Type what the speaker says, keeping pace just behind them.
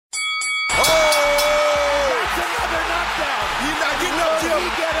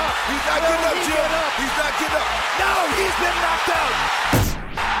He's been knocked out.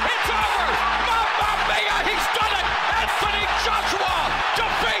 It's over. Mamma mia, he's done it. Anthony Joshua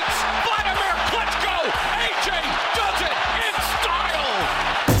defeats Vladimir Klitschko. AJ does it in style.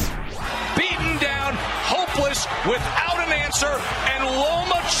 Beaten down, hopeless, without an answer, and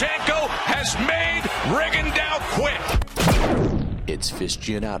Lomachenko has made Rigondeaux quit. It's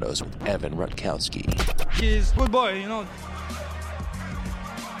Fistianados with Evan Rutkowski. He's a good boy, you know.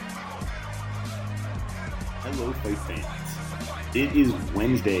 Hello, fight fans. It is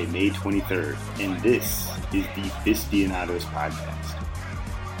Wednesday, May 23rd, and this is the Fistianados podcast.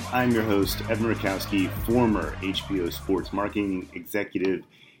 I'm your host, Evan Rutkowski, former HBO sports marketing executive,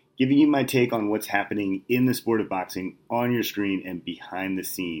 giving you my take on what's happening in the sport of boxing on your screen and behind the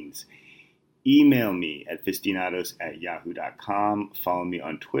scenes. Email me at fistianados@yahoo.com. Follow me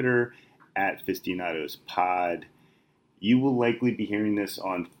on Twitter at fistianadospod. You will likely be hearing this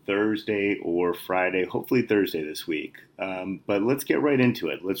on Thursday or Friday, hopefully Thursday this week. But let's get right into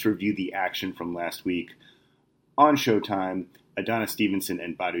it. Let's review the action from last week. On Showtime, Adonis Stevenson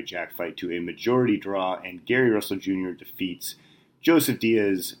and Badou Jack fight to a majority draw, and Gary Russell Jr. defeats Joseph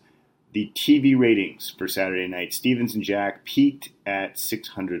Diaz. The TV ratings for Saturday night, Stevenson Jack peaked at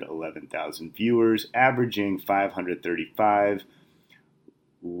 611,000 viewers, averaging 535.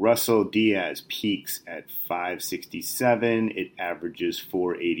 Russell Diaz peaks at 567. It averages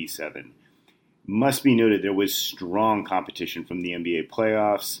 487. Must be noted there was strong competition from the NBA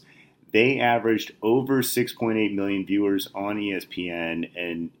playoffs. They averaged over 6.8 million viewers on ESPN,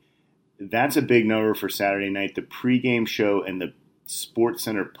 and that's a big number for Saturday night. The pregame show and the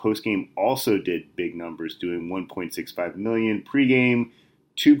SportsCenter postgame also did big numbers, doing 1.65 million pregame,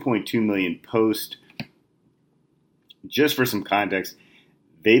 2.2 million post. Just for some context,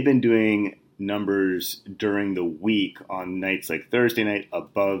 they've been doing numbers during the week on nights like Thursday night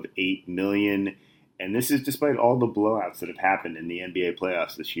above 8 million. And this is despite all the blowouts that have happened in the NBA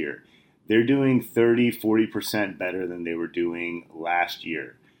playoffs this year. They're doing 30-40% better than they were doing last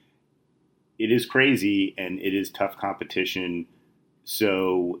year. It is crazy, and it is tough competition.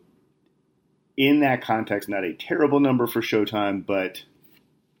 So in that context, not a terrible number for Showtime, but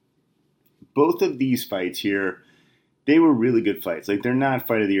both of these fights here, they were really good fights. Like, they're not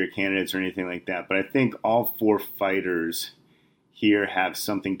fight of the year candidates or anything like that, but I think all four fighters here have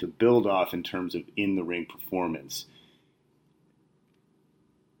something to build off in terms of in-the-ring performance.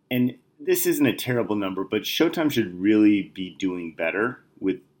 And this isn't a terrible number, but Showtime should really be doing better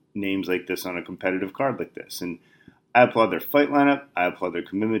with names like this on a competitive card like this. And I applaud their fight lineup. I applaud their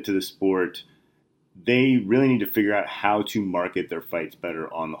commitment to the sport. They really need to figure out how to market their fights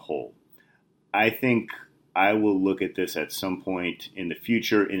better on the whole. I think I will look at this at some point in the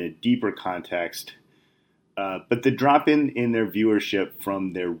future in a deeper context. But the drop in their viewership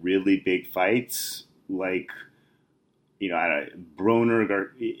from their really big fights, like, you know,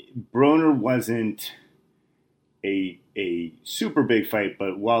 Broner wasn't a super big fight,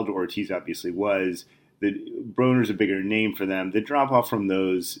 but Wilder Ortiz obviously was. Broner's a bigger name for them. The drop-off from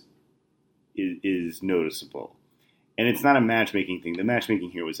those is noticeable. And it's not a matchmaking thing. The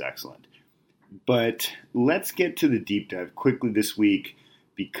matchmaking here was excellent. But let's get to the deep dive quickly this week,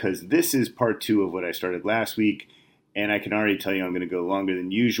 because this is part 2 of what I started last week, and I can already tell you I'm going to go longer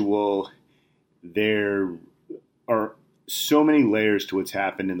than usual. There are so many layers to what's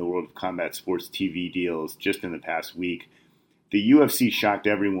happened in the world of combat sports TV deals just in the past week. The UFC shocked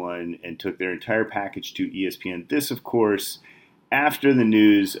everyone and took their entire package to ESPN. This, of course, after the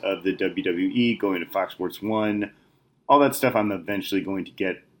news of the WWE going to Fox Sports 1. All that stuff I'm eventually going to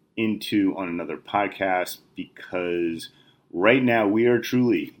get into on another podcast, because right now we are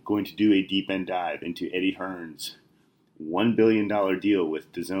truly going to do a deep end dive into Eddie Hearn's $1 billion deal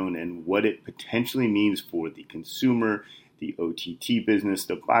with DAZN and what it potentially means for the consumer, the OTT business,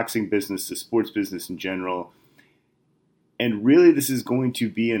 the boxing business, the sports business in general. And really, this is going to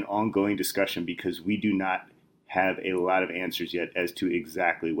be an ongoing discussion because we do not have a lot of answers yet as to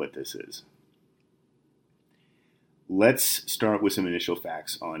exactly what this is. Let's start with some initial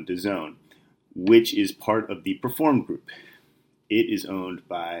facts on DAZN, which is part of the Perform Group. It is owned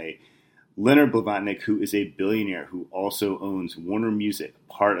by Leonard Blavatnik, who is a billionaire who also owns Warner Music,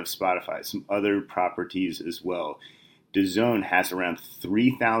 part of Spotify, some other properties as well. DAZN has around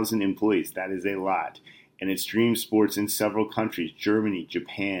 3,000 employees. That is a lot. And it streams sports in several countries, Germany,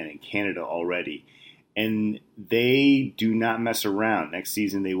 Japan, and Canada already. And they do not mess around. Next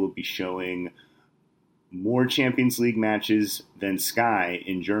season, they will be showing more Champions League matches than Sky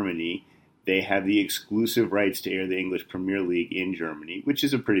in Germany. They have the exclusive rights to air the English Premier League in Germany, which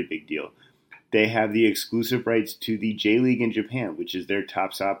is a pretty big deal. They have the exclusive rights to the J League in Japan, which is their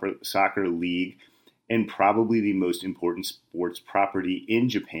top soccer league. and probably the most important sports property in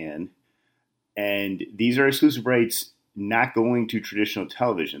Japan. And these are exclusive rights not going to traditional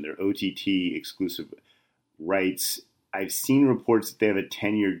television. They're OTT exclusive rights. I've seen reports that they have a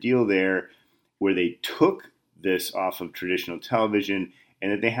 10-year deal there where they took this off of traditional television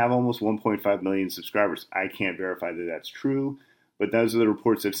and that they have almost 1.5 million subscribers. I can't verify that that's true, but those are the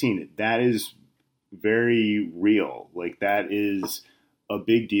reports I've seen. That is very real. Like, that is a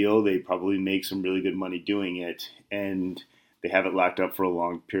big deal. They probably make some really good money doing it, and they have it locked up for a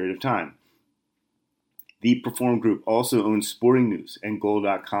long period of time. The Perform Group also owns Sporting News and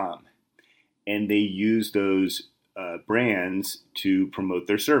Goal.com, and they use those brands to promote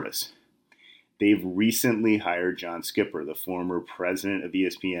their service. They've recently hired John Skipper, the former president of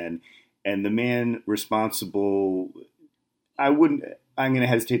ESPN, and the man responsible, I'm going to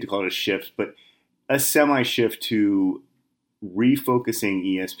hesitate to call it a shift, but a semi-shift to refocusing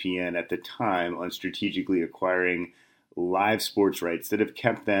ESPN at the time on strategically acquiring live sports rights that have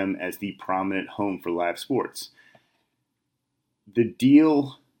kept them as the prominent home for live sports. The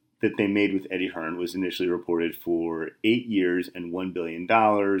deal that they made with Eddie Hearn was initially reported for 8 years and $1 billion.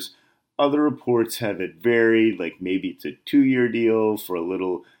 Other reports have it varied, like maybe it's a 2-year deal for a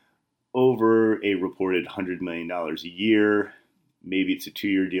little over a reported $100 million a year. Maybe it's a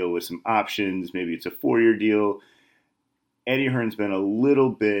 2-year deal with some options. Maybe it's a 4-year deal. Eddie Hearn's been a little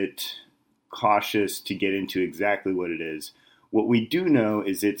bit cautious to get into exactly what it is. What we do know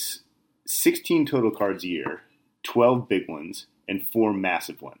is it's 16 total cards a year, 12 big ones, and 4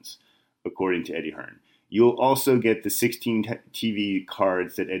 massive ones, according to Eddie Hearn. You'll also get the 16 TV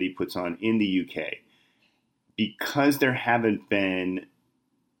cards that Eddie puts on in the UK. Because there haven't been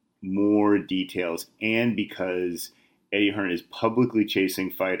more details, and because Eddie Hearn is publicly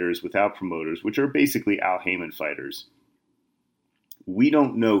chasing fighters without promoters, which are basically Al Heyman fighters, we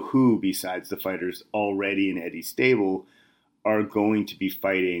don't know who, besides the fighters already in Eddie's stable, are going to be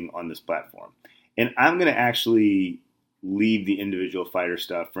fighting on this platform. And I'm going to actually leave the individual fighter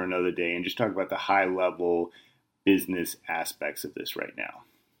stuff for another day and just talk about the high-level business aspects of this right now.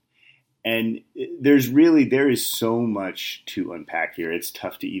 And there is so much to unpack here. It's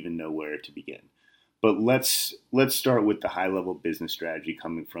tough to even know where to begin. But let's start with the high-level business strategy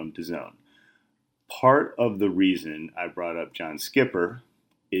coming from DAZN. Part of the reason I brought up John Skipper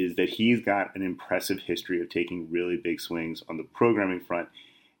is that he's got an impressive history of taking really big swings on the programming front,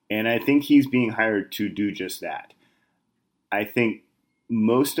 and I think he's being hired to do just that. I think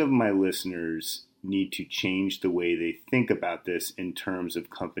most of my listeners need to change the way they think about this in terms of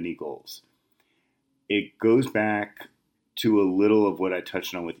company goals. It goes back to a little of what I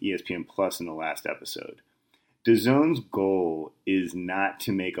touched on with ESPN Plus in the last episode. DAZN's goal is not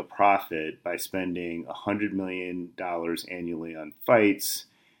to make a profit by spending $100 million annually on fights,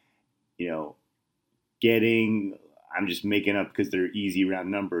 getting, I'm just making up because they're easy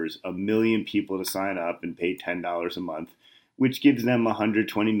round numbers, 1 million people to sign up and pay $10 a month, which gives them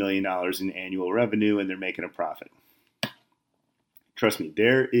 $120 million in annual revenue, and they're making a profit. Trust me,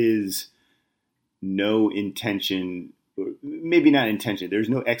 there is no intention, maybe not intention, there's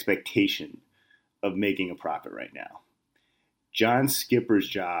no expectation of making a profit right now. John Skipper's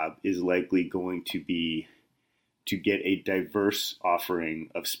job is likely going to be to get a diverse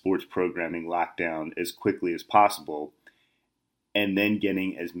offering of sports programming locked down as quickly as possible, and then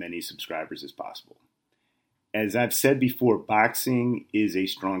getting as many subscribers as possible. As I've said before, boxing is a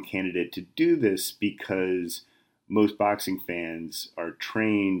strong candidate to do this because most boxing fans are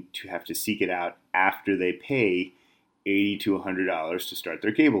trained to have to seek it out after they pay $80 to $100 to start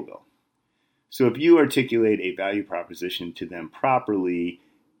their cable bill. So if you articulate a value proposition to them properly,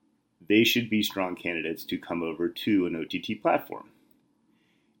 they should be strong candidates to come over to an OTT platform.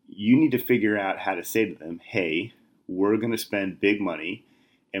 You need to figure out how to say to them, hey, we're going to spend big money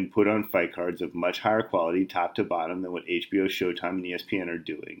and put on fight cards of much higher quality, top to bottom, than what HBO, Showtime, and ESPN are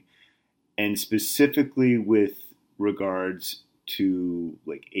doing. And specifically with regards to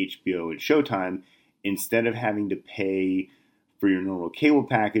like HBO and Showtime, instead of having to pay for your normal cable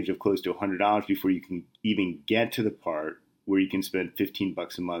package of close to $100 before you can even get to the part where you can spend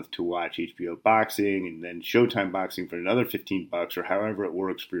 $15 a month to watch HBO boxing and then Showtime boxing for another $15 or however it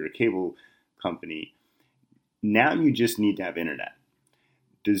works for your cable company. Now you just need to have internet.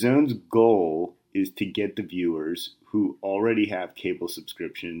 DAZN's goal is to get the viewers who already have cable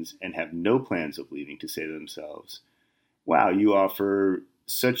subscriptions and have no plans of leaving to say to themselves, wow, you offer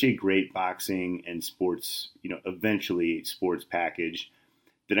such a great boxing and sports, eventually sports package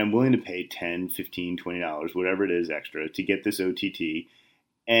that I'm willing to pay $10, $15, $20, whatever it is extra to get this OTT.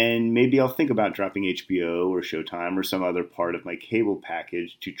 And maybe I'll think about dropping HBO or Showtime or some other part of my cable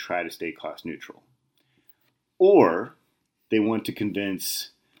package to try to stay cost neutral. Or they want to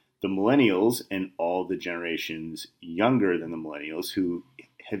convince the millennials and all the generations younger than the millennials who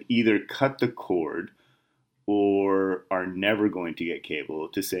have either cut the cord or are never going to get cable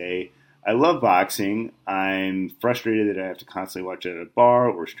to say, I love boxing. I'm frustrated that I have to constantly watch it at a bar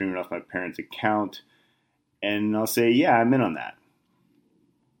or stream it off my parents' account. And I'll say, yeah, I'm in on that.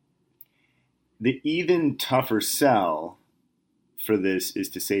 The even tougher sell for this is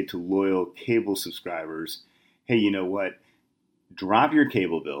to say to loyal cable subscribers, hey, you know what? Drop your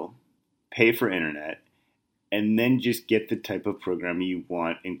cable bill, pay for internet, and then just get the type of programming you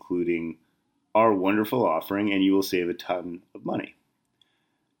want, including our wonderful offering, and you will save a ton of money.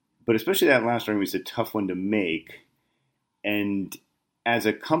 But especially that last argument is a tough one to make. And as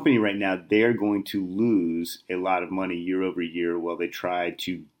a company right now, they are going to lose a lot of money year over year while they try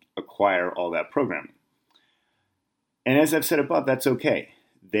to acquire all that programming. And as I've said above, that's okay.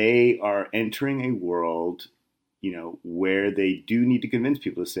 They are entering a world, where they do need to convince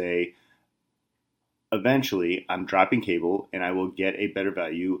people to say, eventually, I'm dropping cable and I will get a better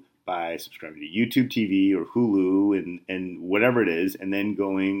value by subscribing to YouTube TV or Hulu and whatever it is, and then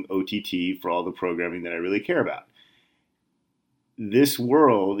going OTT for all the programming that I really care about. This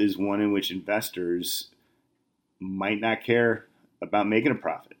world is one in which investors might not care about making a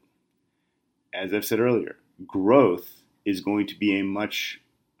profit. As I've said earlier, growth is going to be a much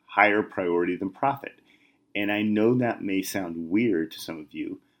higher priority than profit. And I know that may sound weird to some of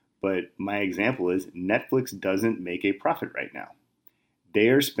you, but my example is Netflix doesn't make a profit right now. They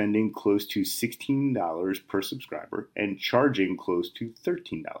are spending close to $16 per subscriber and charging close to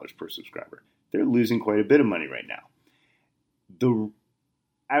 $13 per subscriber. They're losing quite a bit of money right now.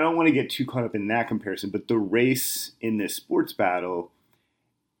 I don't want to get too caught up in that comparison, but the race in this sports battle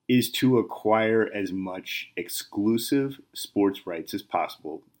is to acquire as much exclusive sports rights as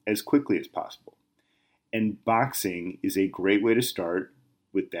possible, as quickly as possible. And boxing is a great way to start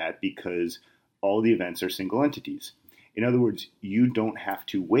with that because all the events are single entities. In other words, you don't have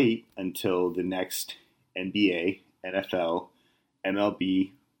to wait until the next NBA, NFL,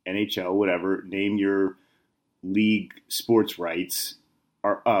 MLB, NHL, whatever, name your league sports rights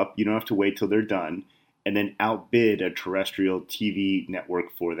are up. You don't have to wait till they're done and then outbid a terrestrial TV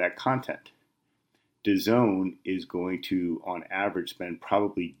network for that content. DAZN is going to, on average, spend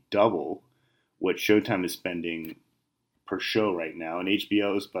probably double what Showtime is spending per show right now. And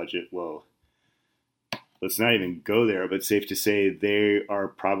HBO's budget, well, let's not even go there, but safe to say they are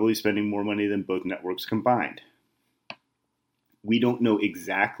probably spending more money than both networks combined. We don't know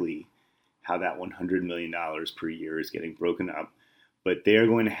exactly how that $100 million per year is getting broken up, but they are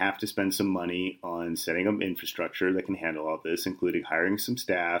going to have to spend some money on setting up infrastructure that can handle all this, including hiring some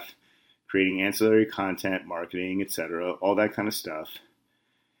staff, creating ancillary content, marketing, etc., all that kind of stuff.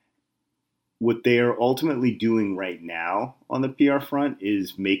 What they are ultimately doing right now on the PR front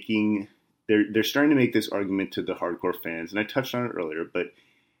is they're starting to make this argument to the hardcore fans, and I touched on it earlier, but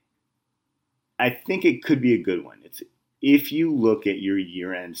I think it could be a good one. If you look at your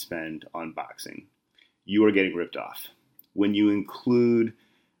year-end spend on boxing, you are getting ripped off. When you include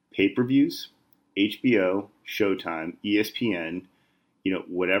pay-per-views, HBO, Showtime, ESPN,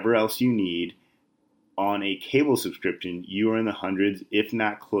 whatever else you need, on a cable subscription, you are in the hundreds, if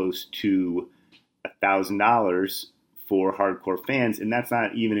not close to $1,000 for hardcore fans, and that's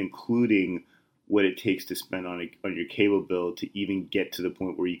not even including what it takes to spend on your cable bill to even get to the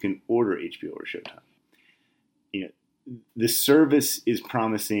point where you can order HBO or Showtime. The service is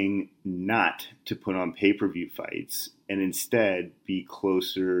promising not to put on pay-per-view fights and instead be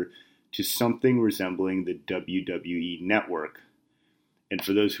closer to something resembling the WWE Network. And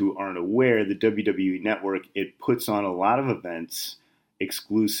for those who aren't aware, the WWE Network, it puts on a lot of events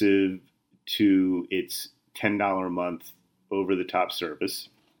exclusive to its $10 a month over-the-top service.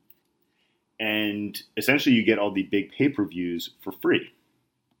 And essentially you get all the big pay-per-views for free.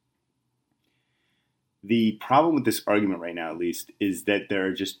 The problem with this argument right now, at least, is that there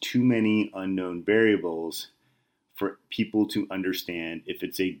are just too many unknown variables for people to understand if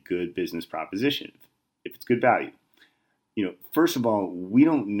it's a good business proposition, if it's good value. First of all, we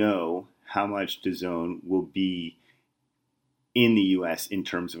don't know how much DAZN will be in the U.S. in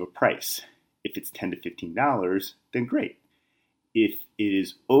terms of a price. If it's $10 to $15, then great. If it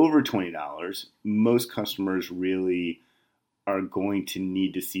is over $20, most customers really are going to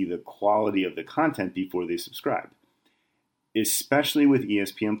need to see the quality of the content before they subscribe. Especially with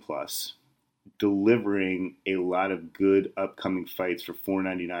ESPN Plus delivering a lot of good upcoming fights for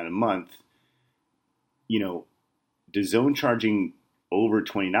 $4.99 a month. DAZN charging over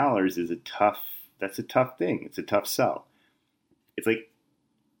 $20 is a tough thing. It's a tough sell. It's like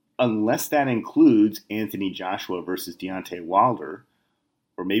unless that includes Anthony Joshua versus Deontay Wilder,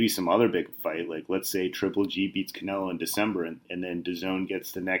 or maybe some other big fight, like let's say Triple G beats Canelo in December, and then DAZN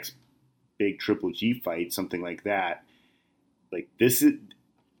gets the next big Triple G fight, something like that. Like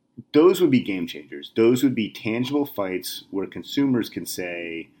those would be game changers. Those would be tangible fights where consumers can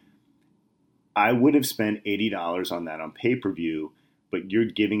say, I would have spent $80 on that on pay-per-view, but you're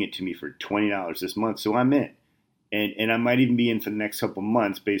giving it to me for $20 this month, so I'm in. And I might even be in for the next couple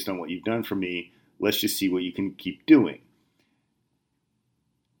months based on what you've done for me. Let's just see what you can keep doing.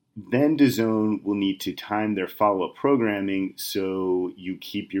 Then DAZN will need to time their follow-up programming so you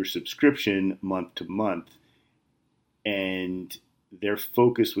keep your subscription month to month. And their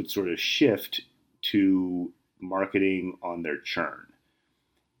focus would sort of shift to marketing on their churn.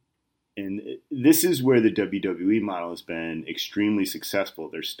 And this is where the WWE model has been extremely successful.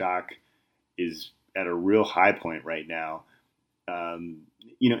 Their stock is at a real high point right now.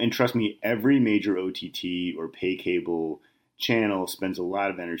 And trust me, every major OTT or pay cable channel spends a lot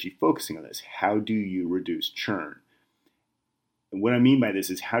of energy focusing on this. How do you reduce churn? And what I mean by this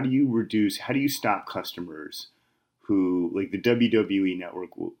is how do you stop customers who, like the WWE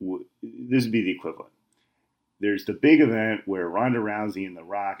network, this would be the equivalent. There's the big event where Ronda Rousey and The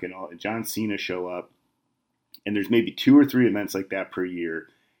Rock and John Cena show up, and there's maybe 2 or 3 events like that per year.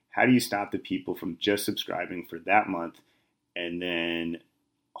 How do you stop the people from just subscribing for that month and then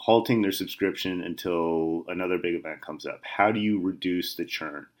halting their subscription until another big event comes up? How do you reduce the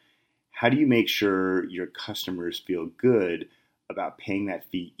churn? How do you make sure your customers feel good about paying that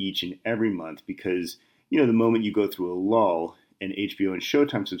fee each and every month? Because, the moment you go through a lull, and HBO and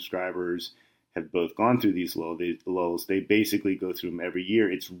Showtime subscribers have both gone through these lulls, they basically go through them every year.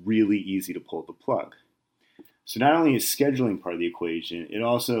 It's really easy to pull the plug. So not only is scheduling part of the equation, it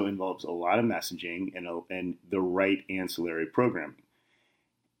also involves a lot of messaging and the right ancillary programming.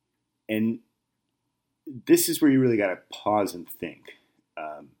 And this is where you really got to pause and think.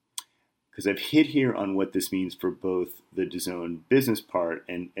 Because I've hit here on what this means for both the DAZN business part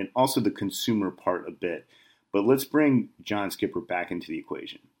and also the consumer part a bit. But let's bring John Skipper back into the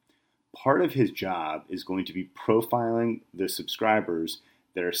equation. Part of his job is going to be profiling the subscribers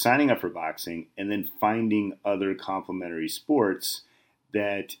that are signing up for boxing and then finding other complementary sports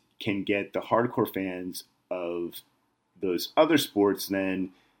that can get the hardcore fans of those other sports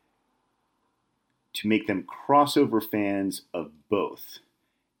then to make them crossover fans of both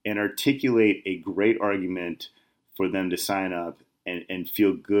and articulate a great argument for them to sign up and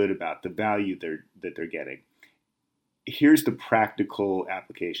feel good about the value that they're getting. Here's the practical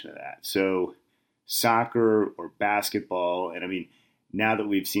application of that. So soccer or basketball, and I mean, now that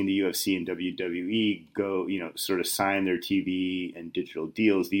we've seen the UFC and WWE go, sort of sign their TV and digital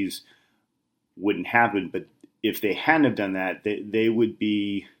deals, these wouldn't happen. But if they hadn't have done that, they would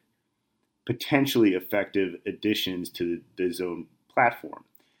be potentially effective additions to the DAZN platform.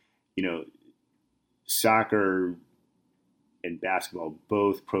 Soccer and basketball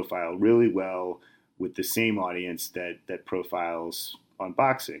both profile really well with the same audience that profiles on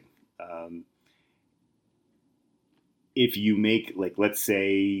boxing. If you make, let's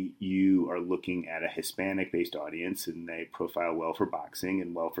say you are looking at a Hispanic-based audience and they profile well for boxing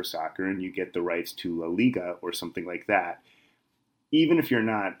and well for soccer, and you get the rights to La Liga or something like that, even if you're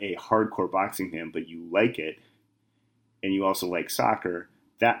not a hardcore boxing fan, but you like it, and you also like soccer,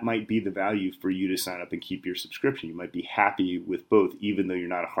 that might be the value for you to sign up and keep your subscription. You might be happy with both, even though you're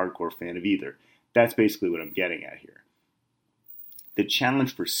not a hardcore fan of either. That's basically what I'm getting at here. The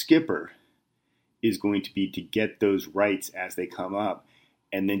challenge for Skipper is going to be to get those rights as they come up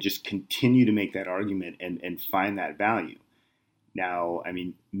and then just continue to make that argument and find that value. Now, I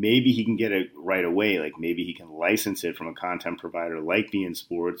mean, maybe he can get it right away. Like maybe he can license it from a content provider like beIN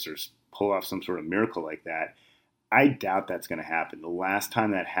Sports or pull off some sort of miracle like that. I doubt that's going to happen. The last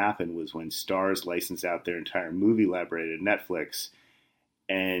time that happened was when Starz licensed out their entire movie library to Netflix.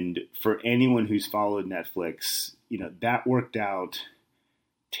 And for anyone who's followed Netflix, that worked out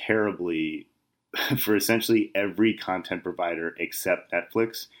terribly for essentially every content provider except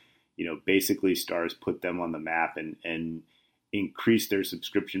Netflix. Basically Starz put them on the map and increased their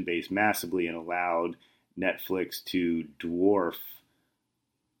subscription base massively and allowed Netflix to dwarf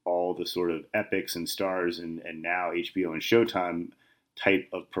all the sort of Epics and Stars and now HBO and Showtime type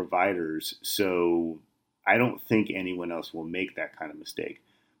of providers. So I don't think anyone else will make that kind of mistake.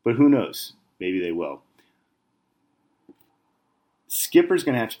 But who knows? Maybe they will. Skipper's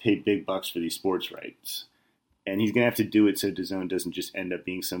going to have to pay big bucks for these sports rights. And he's going to have to do it so DAZN doesn't just end up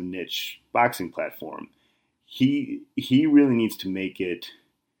being some niche boxing platform. He really needs to make it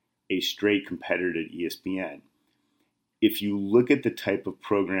a straight competitor to ESPN. if you look at the type of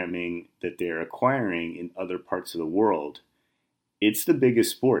programming that they're acquiring in other parts of the world, it's the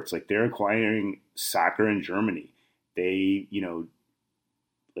biggest sports. Like, they're acquiring soccer in Germany. They,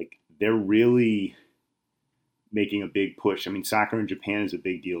 they're really making a big push. I mean, soccer in Japan is a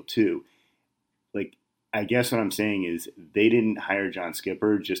big deal too. Like, I guess what I'm saying is they didn't hire John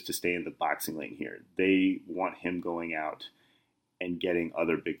Skipper just to stay in the boxing lane here. They want him going out and getting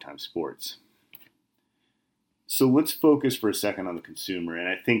other big-time sports. So let's focus for a second on the consumer. And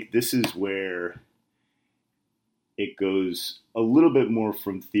I think this is where it goes a little bit more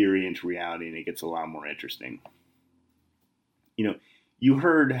from theory into reality, and it gets a lot more interesting. You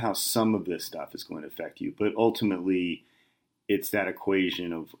heard how some of this stuff is going to affect you, but ultimately it's that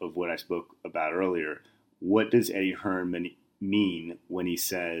equation of what I spoke about earlier. What does Eddie Hearn mean when he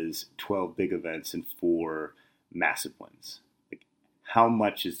says 12 big events and 4 massive ones? Like, how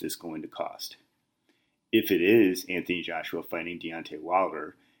much is this going to cost? If it is Anthony Joshua fighting Deontay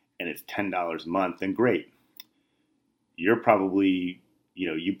Wilder and it's $10 a month, then great. You're probably,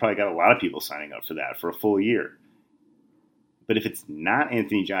 you probably got a lot of people signing up for that for a full year. But if it's not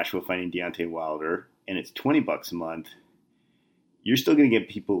Anthony Joshua fighting Deontay Wilder and it's $20 a month, you're still going to get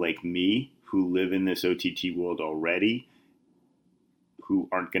people like me who live in this OTT world already, who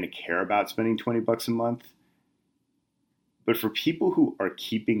aren't going to care about spending $20 a month. But for people who are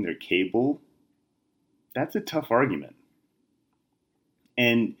keeping their cable, that's a tough argument.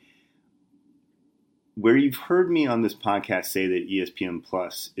 And where you've heard me on this podcast say that ESPN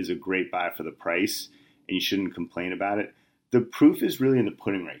Plus is a great buy for the price and you shouldn't complain about it, the proof is really in the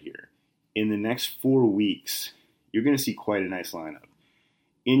pudding right here. In the next 4 weeks, you're going to see quite a nice lineup.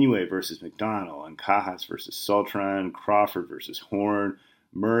 Inoue versus McDonald, Ancajas versus Sultran, Crawford versus Horn,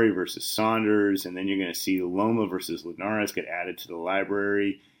 Murray versus Saunders, and then you're going to see Loma versus Linares get added to the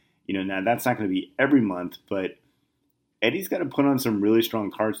library. Now that's not going to be every month, but Eddie's got to put on some really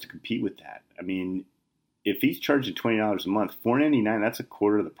strong cards to compete with that. I mean, if he's charging $20 a month, $4.99, that's a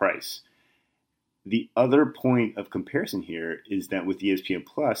quarter of the price. The other point of comparison here is that with ESPN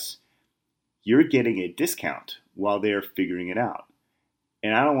Plus, you're getting a discount while they're figuring it out.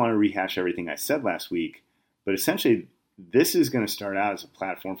 And I don't want to rehash everything I said last week, but essentially this is going to start out as a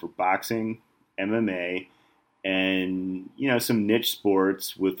platform for boxing, MMA, and, some niche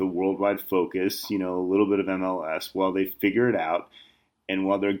sports with a worldwide focus, a little bit of MLS while they figure it out. And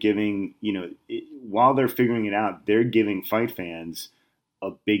while they're giving, while they're figuring it out, they're giving fight fans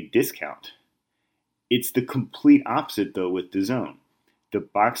a big discount. It's the complete opposite, though, with DAZN. The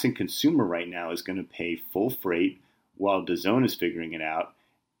boxing consumer right now is going to pay full freight while DAZN is figuring it out.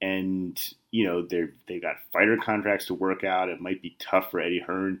 And, they've got fighter contracts to work out. It might be tough for Eddie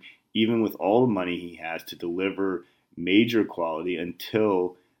Hearn, even with all the money he has, to deliver major quality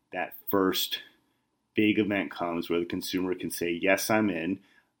until that first big event comes where the consumer can say, yes, I'm in.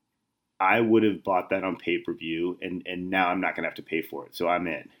 I would have bought that on pay-per-view, and now I'm not going to have to pay for it, so I'm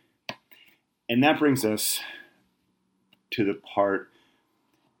in. And that brings us to the part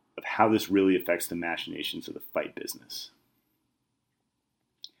of how this really affects the machinations of the fight business.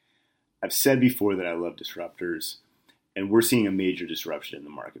 I've said before that I love disruptors, and we're seeing a major disruption in the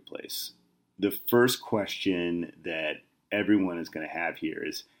marketplace. The first question that everyone is going to have here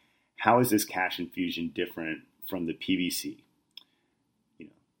is, how is this cash infusion different from the PBC?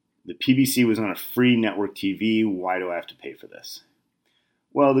 The PBC was on a free network TV. Why do I have to pay for this?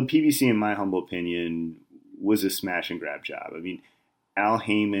 Well, the PBC, in my humble opinion, was a smash and grab job. I mean, Al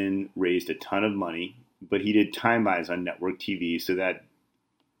Heyman raised a ton of money, but he did time buys on network TV so that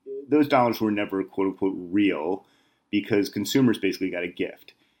those dollars were never, quote unquote, real, because consumers basically got a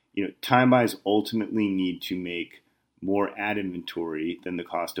gift. Time buys ultimately need to make more ad inventory than the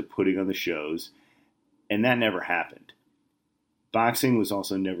cost of putting on the shows, and that never happened. Boxing was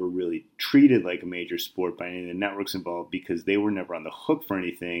also never really treated like a major sport by any of the networks involved because they were never on the hook for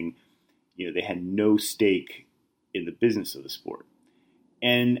anything. They had no stake in the business of the sport.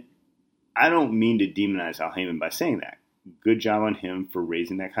 And I don't mean to demonize Al Heyman by saying that. Good job on him for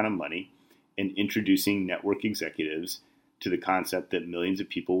raising that kind of money and introducing network executives to the concept that millions of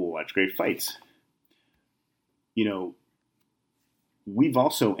people will watch great fights. We've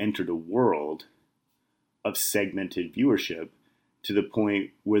also entered a world of segmented viewership to the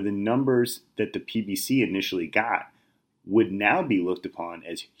point where the numbers that the PBC initially got would now be looked upon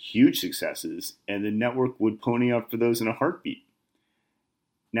as huge successes, and the network would pony up for those in a heartbeat.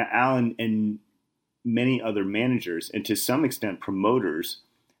 Now, Alan and many other managers, and to some extent promoters,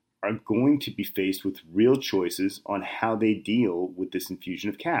 are going to be faced with real choices on how they deal with this infusion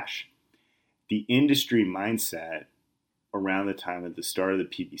of cash. The industry mindset around the time of the start of the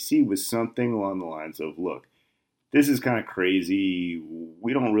PBC was something along the lines of, look, this is kind of crazy.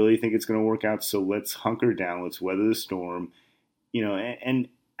 We don't really think it's going to work out, so let's hunker down. Let's weather the storm. And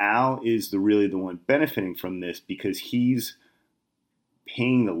Al is really the one benefiting from this because he's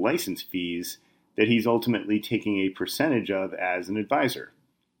paying the license fees that he's ultimately taking a percentage of as an advisor.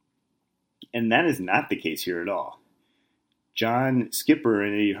 And that is not the case here at all. John Skipper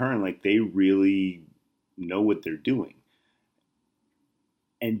and Eddie Hearn, they really know what they're doing.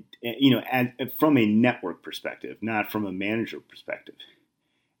 And from a network perspective, not from a manager perspective.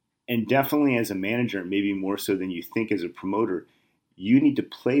 And definitely as a manager, maybe more so than you think as a promoter, you need to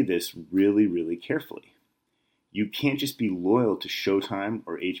play this really, really carefully. You can't just be loyal to Showtime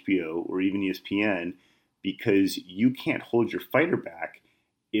or HBO or even ESPN because you can't hold your fighter back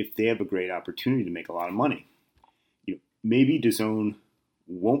if they have a great opportunity to make a lot of money. Maybe DAZN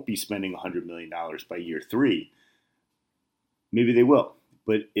won't be spending $100 million by year 3. Maybe they will.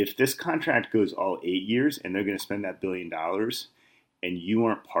 But if this contract goes all 8 years and they're going to spend that $1 billion and you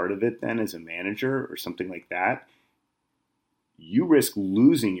aren't part of it then as a manager or something like that, you risk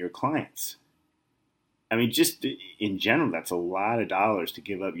losing your clients. I mean, just in general, that's a lot of dollars to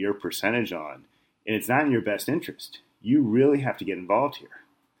give up your percentage on. And it's not in your best interest. You really have to get involved here.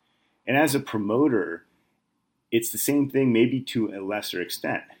 And as a promoter, it's the same thing, maybe to a lesser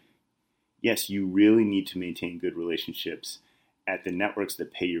extent. Yes, you really need to maintain good relationships at the networks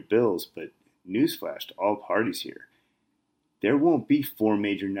that pay your bills, but newsflash to all parties here, there won't be 4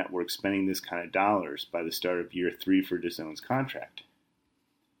 major networks spending this kind of dollars by the start of year 3 for DAZN's contract.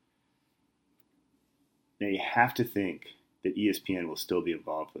 Now you have to think that ESPN will still be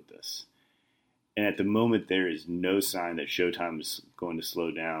involved with this. And at the moment, there is no sign that Showtime is going to slow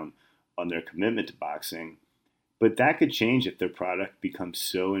down on their commitment to boxing. But that could change if their product becomes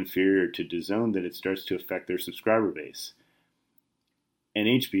so inferior to DAZN that it starts to affect their subscriber base. And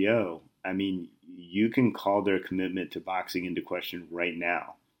HBO, I mean, you can call their commitment to boxing into question right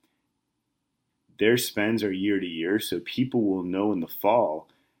now. Their spends are year to year, so people will know in the fall,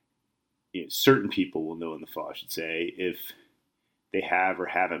 certain people will know in the fall, I should say, if they have or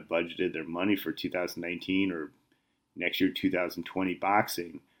haven't budgeted their money for 2019 or next year 2020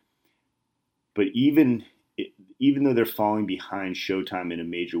 boxing. But even though they're falling behind Showtime in a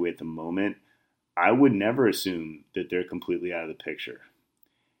major way at the moment, I would never assume that they're completely out of the picture.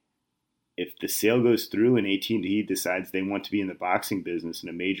 If the sale goes through and AT&T decides they want to be in the boxing business in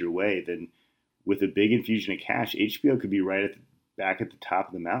a major way, then with a big infusion of cash, HBO could be back at the top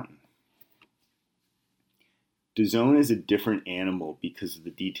of the mountain. DAZN is a different animal because of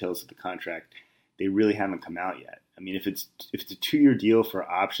the details of the contract. They really haven't come out yet. I mean, if it's a 2-year deal for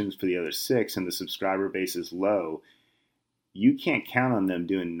options for the other 6 and the subscriber base is low, you can't count on them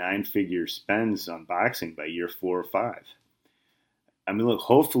doing 9-figure spends on boxing by year 4 or 5. I mean, look,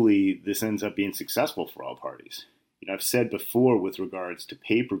 hopefully this ends up being successful for all parties. I've said before with regards to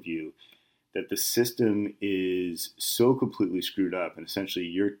pay-per-view that the system is so completely screwed up and essentially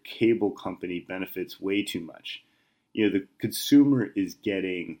your cable company benefits way too much. The consumer is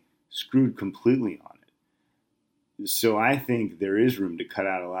getting screwed completely on it. So I think there is room to cut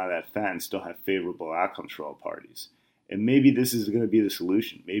out a lot of that fat and still have favorable outcomes for all parties. And maybe this is going to be the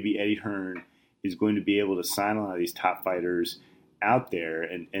solution. Maybe Eddie Hearn is going to be able to sign a lot of these top fighters out there,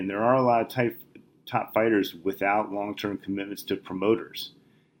 and there are a lot of top fighters without long-term commitments to promoters.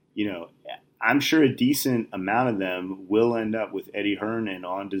 I'm sure a decent amount of them will end up with Eddie Hearn and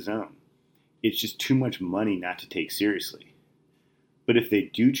on DAZN. It's just too much money not to take seriously. But if they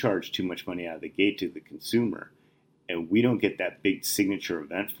do charge too much money out of the gate to the consumer, and we don't get that big signature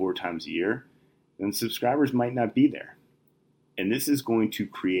event 4 times a year, then subscribers might not be there. And this is going to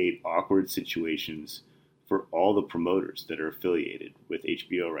create awkward situations for all the promoters that are affiliated with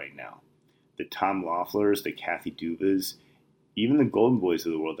HBO right now. The Tom Loefflers, the Kathy Duvas, even the Golden Boys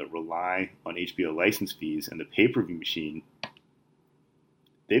of the world that rely on HBO license fees and the pay-per-view machine,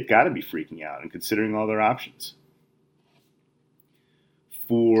 they've got to be freaking out and considering all their options.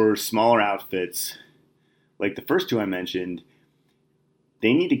 For smaller outfits, like the first 2 I mentioned,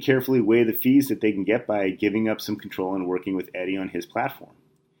 they need to carefully weigh the fees that they can get by giving up some control and working with Eddie on his platform.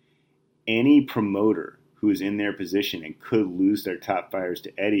 Any promoter who is in their position and could lose their top fighters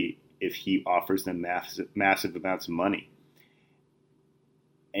to Eddie if he offers them massive amounts of money.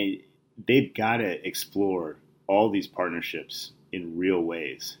 And they've got to explore all these partnerships in real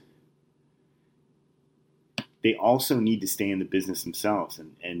ways. They also need to stay in the business themselves,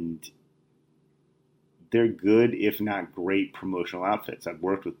 and they're good, if not great, promotional outfits. I've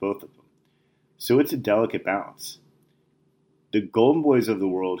worked with both of them. So it's a delicate balance. The Golden Boys of the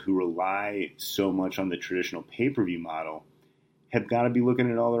world who rely so much on the traditional pay-per-view model have got to be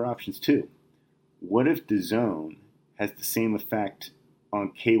looking at all their options too. What if DAZN has the same effect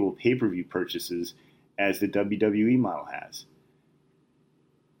on cable pay-per-view purchases as the WWE model has?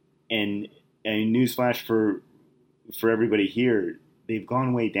 And a newsflash for everybody here, they've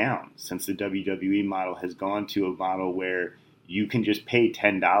gone way down since the WWE model has gone to a model where you can just pay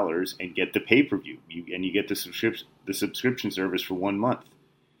 $10 and get the pay-per-view, and you get the subscription service for 1 month.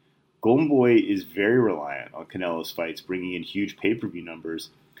 Golden Boy is very reliant on Canelo's fights, bringing in huge pay-per-view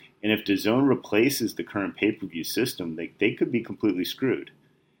numbers. And if DAZN replaces the current pay-per-view system, they could be completely screwed.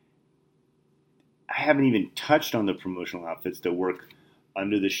 I haven't even touched on the promotional outfits that work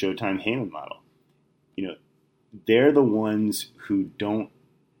under the Showtime Heyman model. They're the ones who don't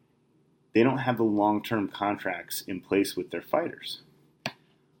have the long-term contracts in place with their fighters.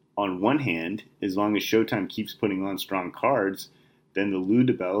 On one hand, as long as Showtime keeps putting on strong cards, then the Lou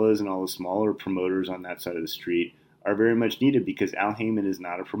DiBellas and all the smaller promoters on that side of the street are very much needed because Al Heyman is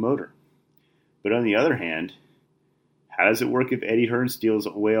not a promoter. But on the other hand, how does it work if Eddie Hearn steals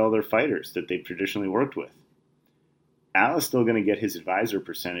away all their fighters that they've traditionally worked with? Al is still going to get his advisor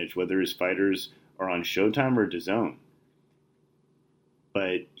percentage whether his fighters are on Showtime or DAZN.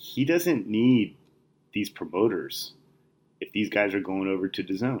 But he doesn't need these promoters if these guys are going over to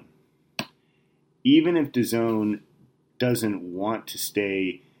DAZN. Even if DAZN doesn't want to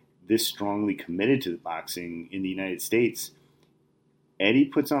stay this strongly committed to the boxing in the United States, Eddie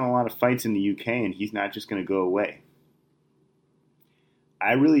puts on a lot of fights in the UK and he's not just going to go away.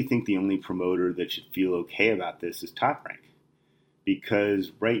 I really think the only promoter that should feel okay about this is Top Rank.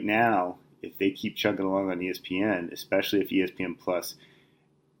 Because right now, if they keep chugging along on ESPN, especially if ESPN Plus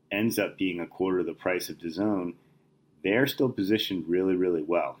ends up being a quarter of the price of DAZN, they're still positioned really, really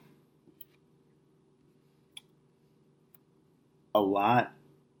well. A lot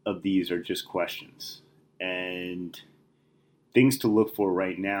of these are just questions and things to look for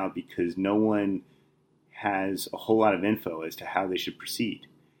right now because no one has a whole lot of info as to how they should proceed.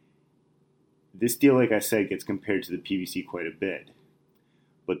 This deal, like I said, gets compared to the PBC quite a bit.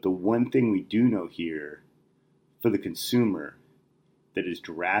 But the one thing we do know here for the consumer that is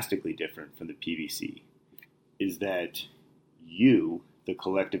drastically different from the PBC is that you, the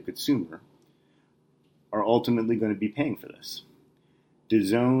collective consumer, are ultimately going to be paying for this.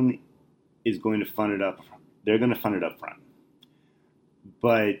 DAZN is going to fund it up. They're going to fund it up front.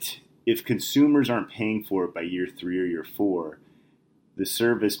 But if consumers aren't paying for it by year 3 or year 4, the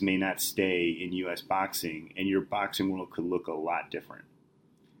service may not stay in U.S. boxing, and your boxing world could look a lot different.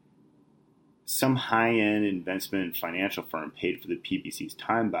 Some high-end investment financial firm paid for the PBC's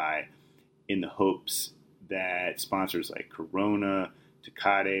time buy in the hopes that sponsors like Corona,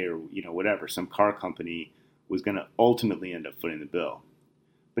 Tecate, or whatever, some car company was going to ultimately end up footing the bill.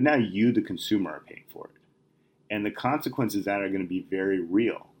 But now you, the consumer, are paying for it. And the consequences of that are going to be very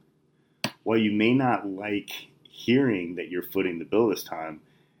real. While you may not like hearing that you're footing the bill this time,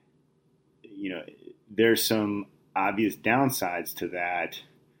 there's some obvious downsides to that,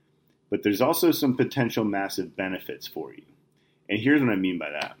 but there's also some potential massive benefits for you. And here's what I mean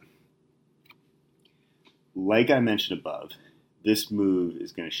by that. Like I mentioned above, this move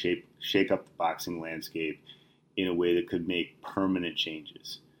is going to shake up the boxing landscape in a way that could make permanent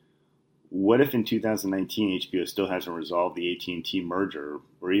changes. What if in 2019 HBO still hasn't resolved the AT&T merger,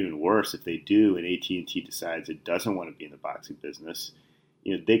 or even worse, if they do and AT&T decides it doesn't want to be in the boxing business,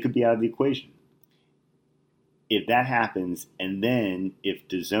 they could be out of the equation. If that happens, and then if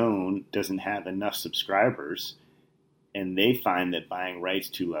DAZN doesn't have enough subscribers, and they find that buying rights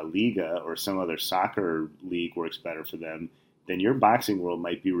to La Liga or some other soccer league works better for them, then your boxing world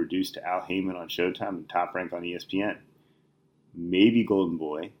might be reduced to Al Heyman on Showtime and Top Rank on ESPN. Maybe Golden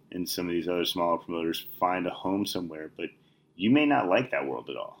Boy and some of these other smaller promoters find a home somewhere, but you may not like that world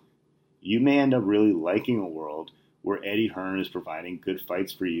at all. You may end up really liking a world where Eddie Hearn is providing good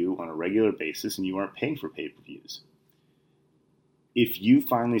fights for you on a regular basis and you aren't paying for pay-per-views. If you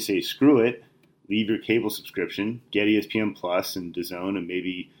finally say, screw it, leave your cable subscription, get ESPN Plus and DAZN and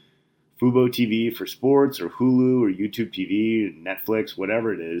maybe Fubo TV for sports or Hulu or YouTube TV, Netflix,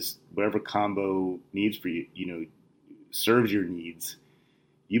 whatever it is, whatever combo needs for you, serves your needs,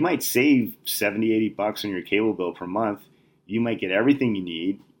 you might save $70, $80 on your cable bill per month. You might get everything you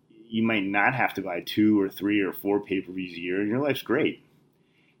need. You might not have to buy 2 or 3 or 4 pay-per-views a year, and your life's great.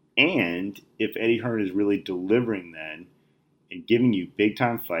 And if Eddie Hearn is really delivering then and giving you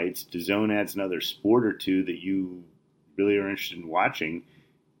big-time fights, DAZN adds another sport or two that you really are interested in watching,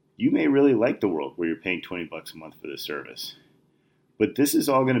 you may really like the world where you're paying $20 a month for this service. But this is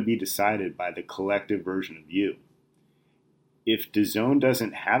all going to be decided by the collective version of you. If DAZN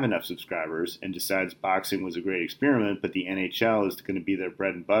doesn't have enough subscribers and decides boxing was a great experiment, but the NHL is going to be their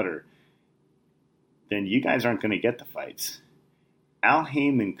bread and butter, then you guys aren't going to get the fights. Al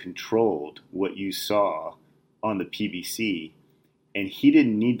Heyman controlled what you saw on the PBC, and he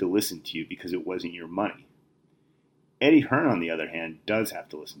didn't need to listen to you because it wasn't your money. Eddie Hearn, on the other hand, does have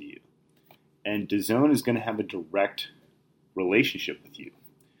to listen to you. And DAZN is going to have a direct relationship with you.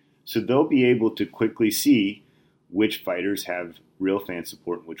 So they'll be able to quickly see which fighters have real fan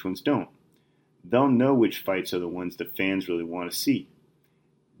support and which ones don't. They'll know which fights are the ones that fans really want to see.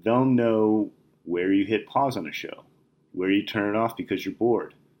 They'll know where you hit pause on a show, where you turn it off because you're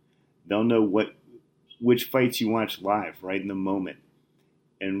bored. They'll know which fights you watch live right in the moment,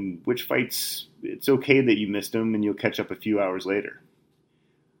 and which fights it's okay that you missed them and you'll catch up a few hours later.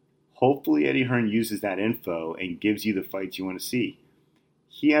 Hopefully Eddie Hearn uses that info and gives you the fights you want to see.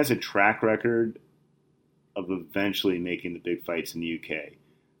 He has a track record of eventually making the big fights in the UK.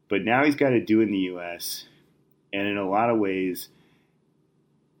 But now he's got to do it in the US, and in a lot of ways,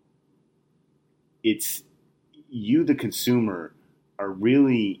 it's you, the consumer, are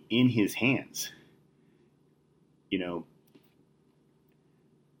really in his hands. You know,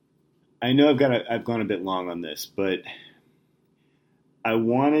 I know I've gone a bit long on this, but I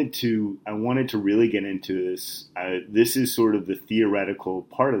wanted to really get into this. This is sort of the theoretical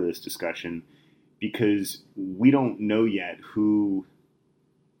part of this discussion because we don't know yet who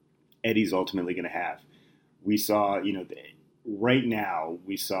Eddie's ultimately going to have. We saw, right now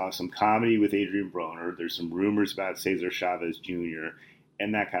we saw some comedy with Adrian Broner. There's some rumors about Cesar Chavez Jr.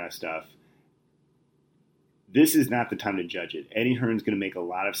 and that kind of stuff. This is not the time to judge it. Eddie Hearn's going to make a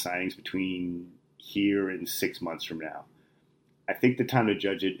lot of signings between here and 6 months from now. I think the time to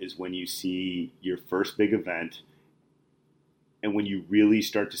judge it is when you see your first big event and when you really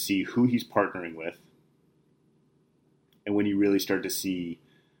start to see who he's partnering with and when you really start to see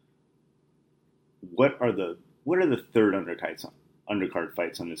what are the third undercard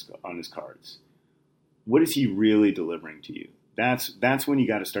fights on his cards. What is he really delivering to you? That's when you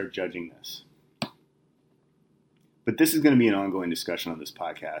got to start judging this. But this is going to be an ongoing discussion on this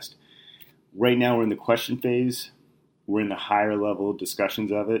podcast. Right now we're in the question phase. We're in the higher level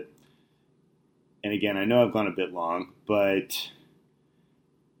discussions of it. And again, I know I've gone a bit long, but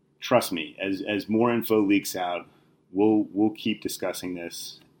trust me, as more info leaks out, we'll keep discussing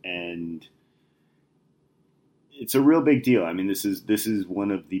this, and it's a real big deal. I mean, this is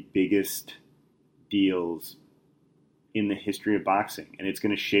one of the biggest deals in the history of boxing, and it's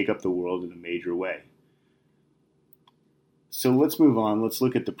going to shake up the world in a major way. So let's move on. Let's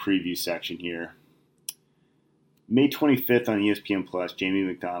look at the preview section here. May 25th on ESPN+, Jamie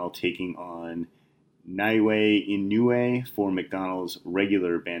McDonnell taking on Naoya Inoue for McDonnell's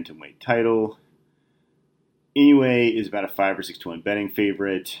regular bantamweight title. Inoue is about a 5 or 6 to 1 betting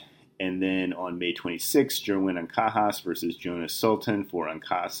favorite. And then on May 26th, Jerwin Ancajas versus Jonas Sultan for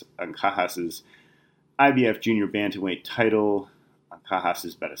Ancajas' IBF junior bantamweight title. Ancajas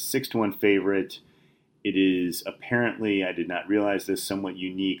is about a 6 to 1 favorite. It is apparently, I did not realize this, somewhat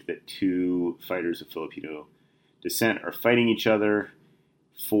unique that two fighters of Filipino descent are fighting each other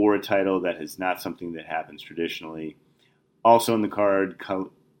for a title. That is not something that happens traditionally. Also on the card,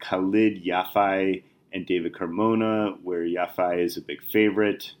 Khalid Yafai and David Carmona, where Yafai is a big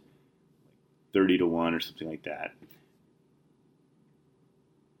favorite, 30 to 1 or something like that.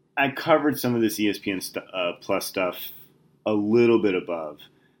 I covered some of this ESPN Plus stuff a little bit above.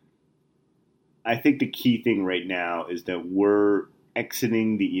 I think the key thing right now is that we're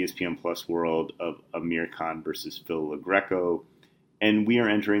exiting the ESPN Plus world of Amir Khan versus Phil LaGreco, and we are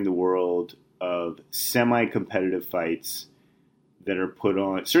entering the world of semi-competitive fights that are put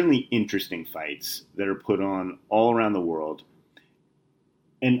on, certainly interesting fights that are put on all around the world.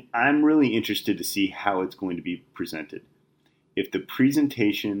 And I'm really interested to see how it's going to be presented. If the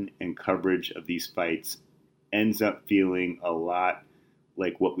presentation and coverage of these fights ends up feeling a lot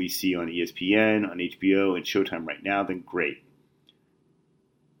like what we see on ESPN, on HBO, and Showtime right now, then great.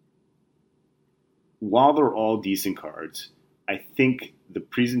 While they're all decent cards, I think the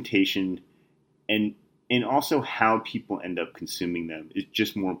presentation and also how people end up consuming them is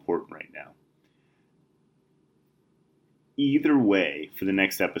just more important right now. Either way, for the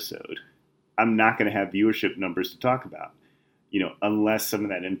next episode, I'm not going to have viewership numbers to talk about, unless some of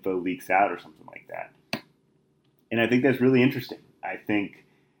that info leaks out or something like that. And I think that's really interesting. I think,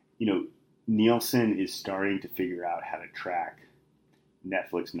 Nielsen is starting to figure out how to track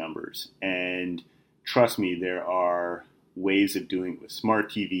Netflix numbers. And trust me, there are ways of doing it with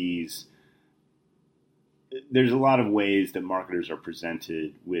smart TVs. There's a lot of ways that marketers are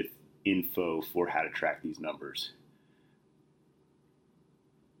presented with info for how to track these numbers.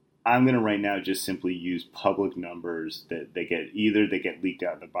 I'm going to right now just simply use public numbers that they get leaked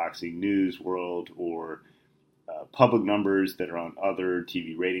out in the boxing news world or public numbers that are on other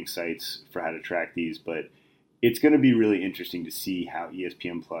TV rating sites for how to track these. But it's going to be really interesting to see how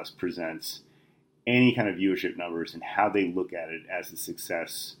ESPN Plus presents any kind of viewership numbers and how they look at it as a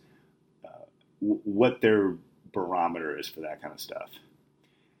success, what their barometer is for that kind of stuff.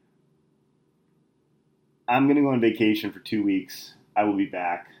 I'm going to go on vacation for 2 weeks. I will be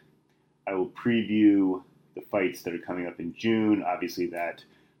back. I will preview the fights that are coming up in June. Obviously, that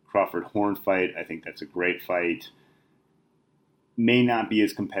Crawford-Horn fight, I think that's a great fight. May not be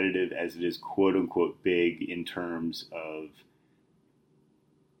as competitive as it is quote-unquote big in terms of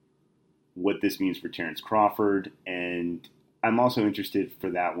what this means for Terrence Crawford. And I'm also interested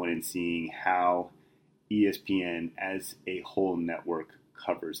for that one in seeing how ESPN as a whole network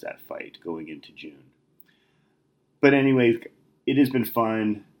covers that fight going into June. But anyways, it has been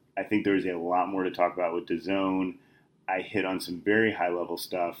fun. I think there's a lot more to talk about with DAZN. I hit on some very high-level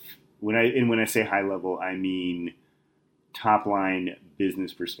stuff. When I say high-level, I mean top-line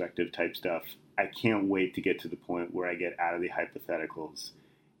business perspective type stuff. I can't wait to get to the point where I get out of the hypotheticals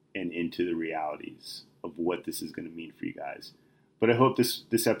and into the realities of what this is going to mean for you guys. But I hope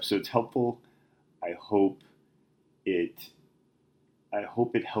this episode's helpful. I hope it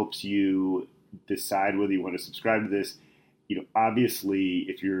helps you decide whether you want to subscribe to this. Obviously,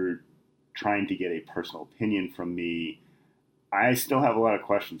 if you're trying to get a personal opinion from me, I still have a lot of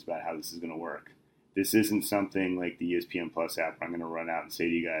questions about how this is going to work. This isn't something like the ESPN Plus app where I'm going to run out and say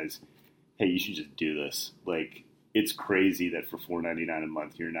to you guys, hey, you should just do this. Like, it's crazy that for $4.99 a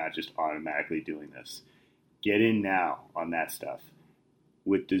month, you're not just automatically doing this. Get in now on that stuff.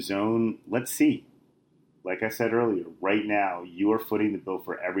 With DAZN, let's see. Like I said earlier, right now, you are footing the bill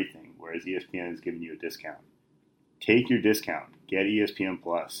for everything, whereas ESPN is giving you a discount. Take your discount. Get ESPN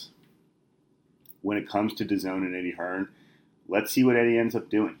Plus. When it comes to DAZN and Eddie Hearn, let's see what Eddie ends up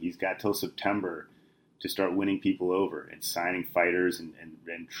doing. He's got till September to start winning people over and signing fighters and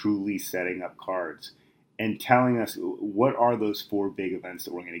truly setting up cards and telling us what are those 4 big events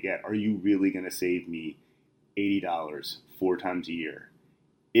that we're going to get. Are you really going to save me $80 4 times a year?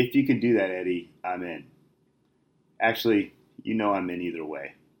 If you can do that, Eddie, I'm in. Actually, I'm in either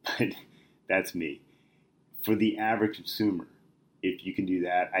way, but that's me. For the average consumer, if you can do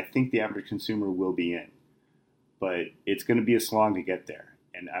that, I think the average consumer will be in. But it's going to be a slog to get there.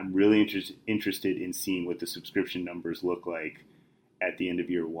 And I'm really interested in seeing what the subscription numbers look like at the end of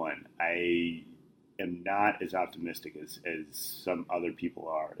year 1. I am not as optimistic as some other people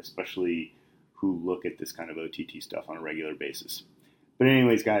are, especially who look at this kind of OTT stuff on a regular basis. But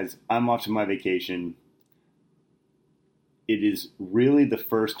anyways, guys, I'm off to my vacation. It is really the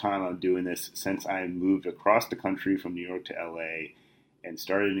first time I'm doing this since I moved across the country from New York to LA and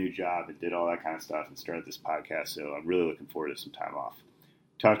started a new job and did all that kind of stuff and started this podcast. So I'm really looking forward to some time off.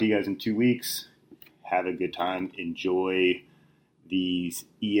 Talk to you guys in 2 weeks. Have a good time. Enjoy these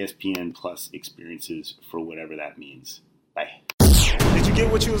ESPN Plus experiences for whatever that means. Bye. Did you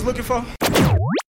get what you was looking for?